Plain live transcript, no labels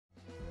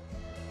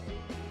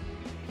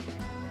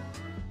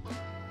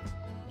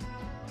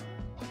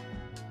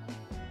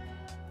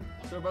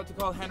So we're about to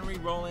call Henry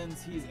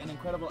Rollins. He's an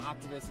incredible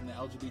activist in the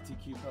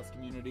LGBTQ plus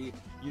community.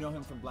 You know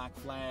him from Black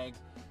Flag,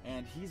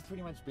 and he's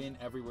pretty much been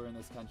everywhere in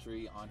this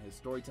country on his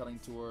storytelling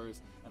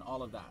tours and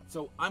all of that.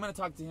 So I'm going to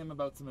talk to him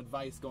about some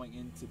advice going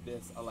into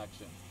this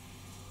election.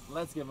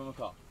 Let's give him a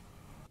call.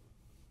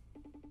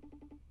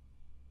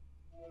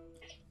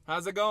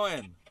 How's it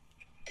going?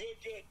 Good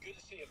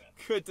to see you, man.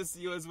 Good to see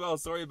you as well.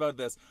 Sorry about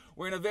this.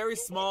 We're in a very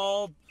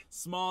small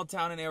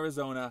town in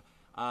Arizona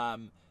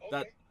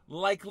that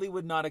likely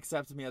would not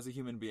accept me as a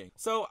human being.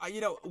 So,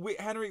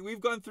 Henry,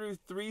 we've gone through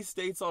 3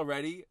 states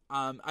already.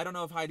 I don't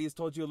know if Heidi has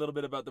told you a little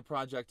bit about the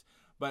project,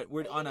 but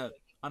we're on a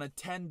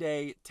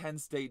 10-day,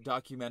 10-state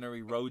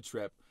documentary road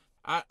trip.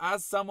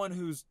 As someone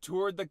who's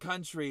toured the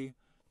country,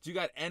 do you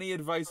got any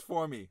advice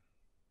for me?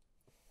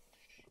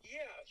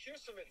 Yeah,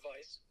 here's some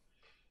advice.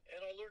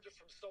 And I learned it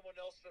from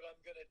someone else that I'm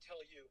going to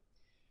tell you.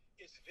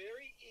 It's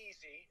very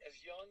easy, as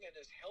young and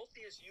as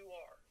healthy as you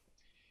are,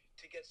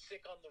 to get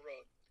sick on the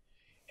road.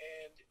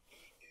 And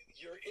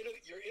you're in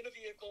a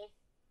vehicle,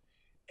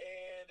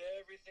 and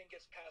everything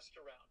gets passed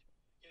around,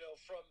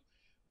 from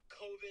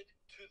COVID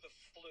to the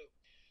flu.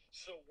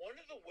 So one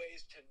of the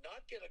ways to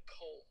not get a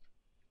cold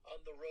on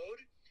the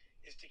road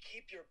is to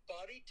keep your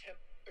body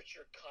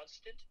temperature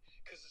constant,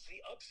 because it's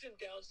the ups and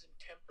downs in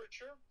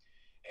temperature.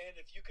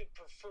 And if you can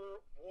prefer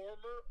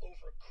warmer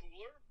over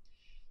cooler,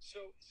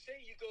 so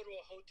say you go to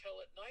a hotel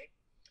at night,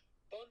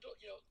 bundle,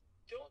 you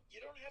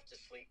don't have to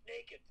sleep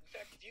naked. In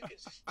fact, if you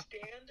can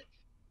stand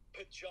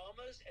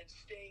pajamas and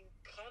staying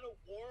kind of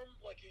warm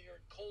like you're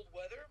in cold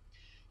weather,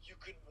 you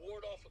can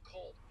ward off a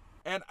cold.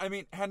 And I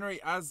mean,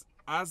 Henry, as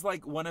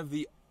like one of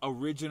the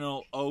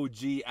original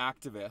OG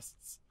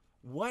activists,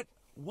 what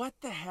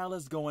the hell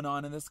is going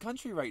on in this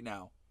country right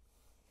now?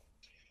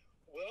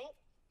 Well,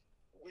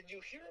 when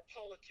you hear a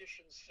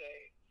politician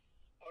say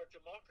our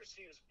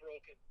democracy is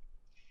broken,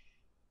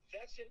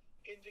 that's an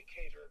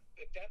indicator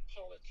that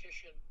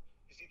politician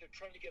is either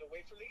trying to get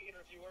away from the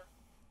interviewer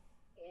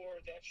or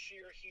that she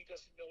or he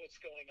doesn't know what's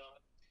going on.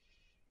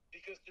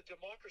 Because the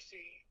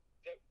democracy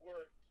that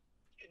we're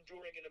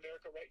enduring in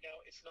America right now,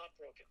 it's not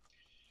broken.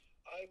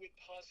 I would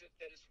posit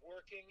that it's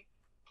working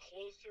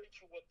closer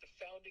to what the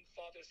founding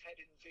fathers had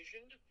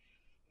envisioned,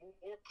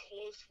 more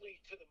closely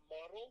to the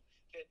model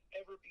than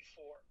ever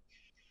before.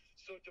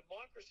 So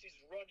democracy's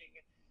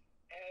running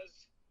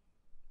as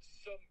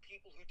some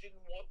people who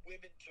didn't want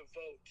women to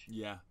vote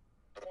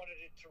wanted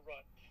it to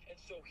run. And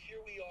so here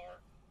we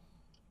are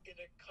in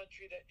a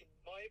country that, in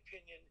my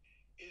opinion,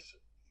 is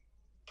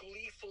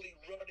gleefully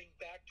running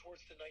back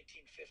towards the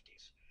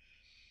 1950s.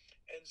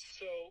 And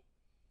so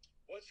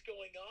what's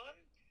going on?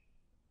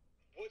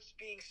 What's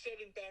being said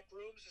in back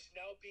rooms is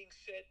now being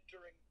said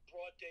during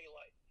broad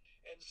daylight.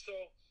 And so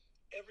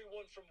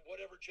everyone from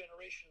whatever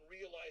generation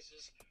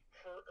realizes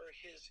her or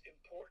his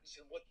importance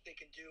and what they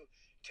can do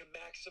to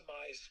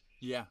maximize.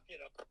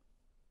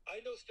 I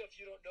know stuff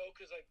you don't know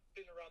because I've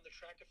been around the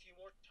track a few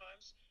more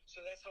times, so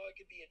that's how I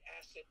can be an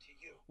asset to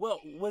you. Well,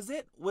 was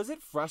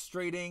it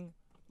frustrating,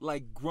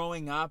 like,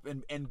 growing up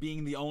and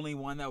being the only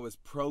one that was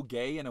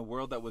pro-gay in a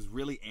world that was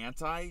really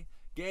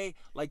anti-gay,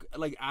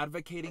 like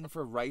advocating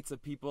for rights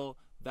of people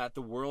that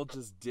the world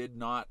just did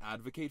not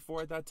advocate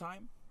for at that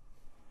time?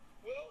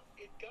 Well,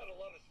 it got a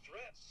lot of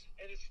threats,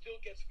 and it still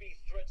gets me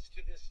threats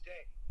to this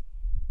day.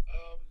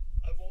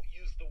 I won't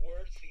use the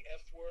words, the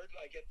F word.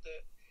 I get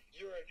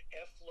you're an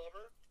F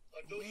lover.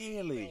 Those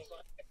really?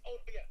 Oh,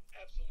 yeah,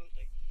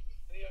 absolutely.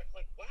 And you're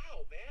like,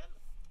 wow, man,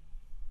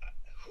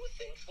 who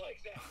thinks like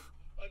that?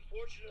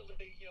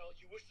 Unfortunately,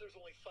 you wish there's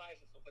only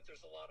 5 of them, but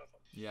there's a lot of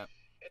them. Yeah.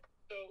 And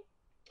so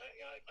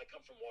I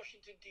come from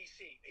Washington, D.C.,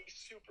 a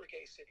super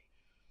gay city.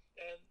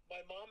 And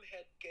my mom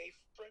had gay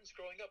friends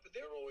growing up, and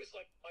they were always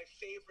like my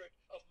favorite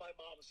of my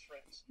mom's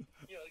friends,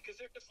 because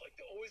they're just like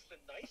always the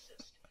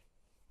nicest,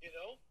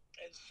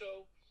 And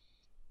so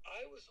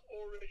I was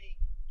already,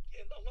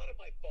 and a lot of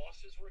my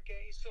bosses were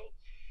gay. So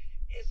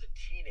as a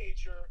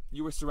teenager,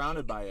 you were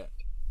surrounded by it.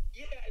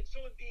 Yeah, and so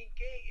in being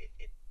gay,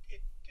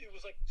 it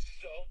was like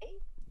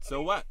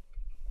what?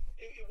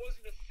 It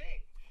wasn't a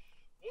thing.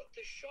 What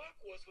the shock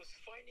was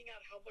finding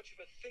out how much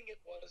of a thing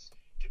it was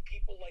to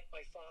people like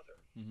my father.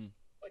 Mm-hmm.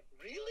 Like,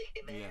 really,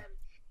 man?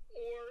 Yeah.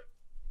 Or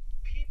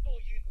people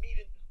you'd meet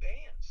in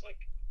bands.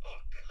 Like,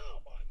 oh,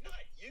 come on,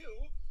 not you.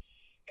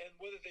 And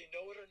whether they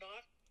know it or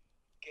not,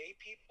 gay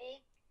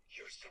people,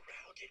 you're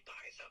surrounded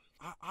by them.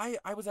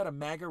 I was at a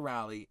MAGA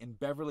rally in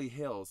Beverly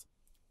Hills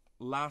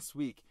last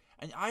week,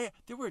 and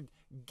there were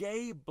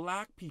gay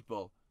black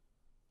people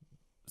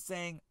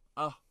saying,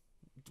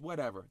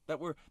 whatever, that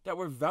were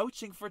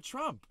vouching for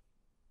Trump.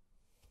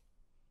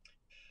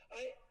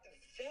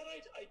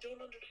 I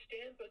don't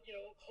understand, but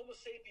Homo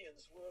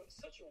sapiens, we're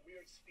such a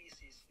weird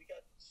species. We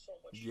got so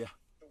much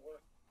to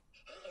work.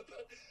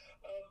 But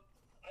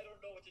I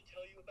don't know what to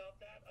tell you about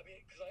that. I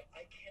mean, because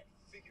I can't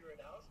figure it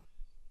out.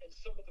 And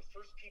some of the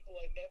first people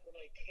I met when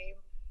I came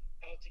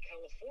out to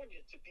California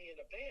to be in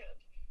a band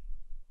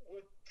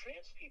were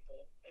trans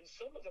people, and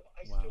some of them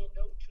I still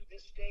know to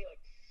this day,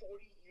 like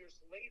 40 years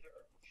later.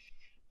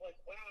 Like,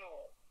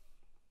 wow,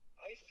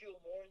 I feel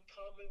more in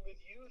common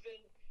with you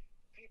than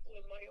people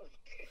in my own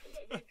band.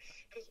 I mean,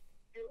 because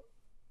you're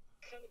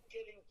kind of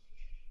getting,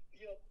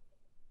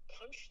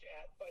 punched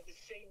at by the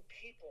same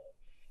people.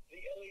 The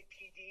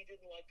LAPD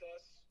didn't like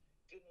us,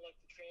 didn't like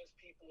the trans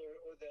people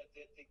or the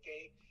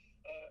gay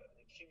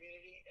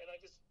community, and I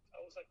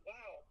was like,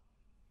 wow,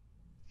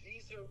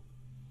 these are,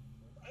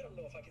 I don't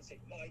know if I can say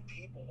my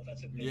people.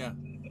 That's a big, this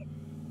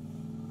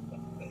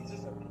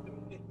is a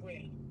big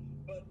brand,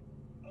 but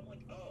I'm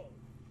like, oh,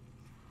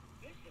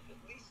 this is at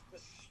least the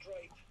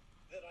stripe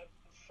that I'm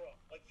from.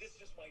 Like, this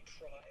is my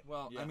tribe.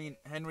 Well, I mean,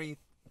 Henry,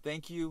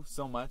 thank you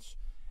so much,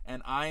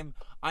 and I'm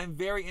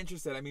very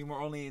interested. I mean,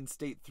 we're only in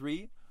state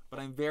 3, but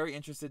I'm very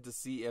interested to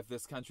see if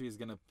this country is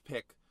going to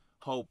pick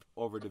hope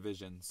over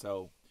division.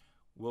 So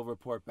we'll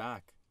report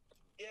back.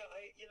 Yeah,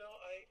 I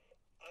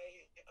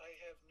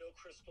have no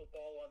crystal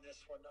ball on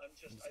this one. I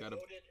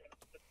voted and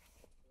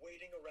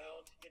waiting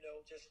around,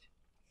 just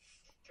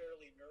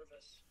fairly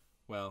nervous.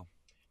 Well,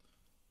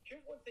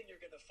 here's one thing you're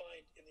going to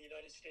find in the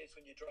United States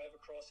when you drive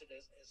across it,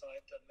 as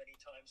I've done many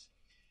times.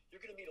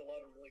 You're going to meet a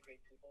lot of really great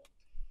people.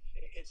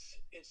 It's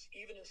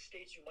even in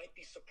states you might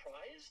be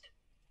surprised.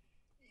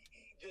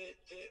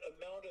 The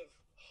amount of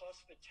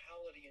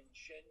hospitality and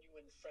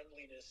genuine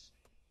friendliness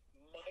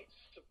might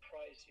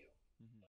surprise you.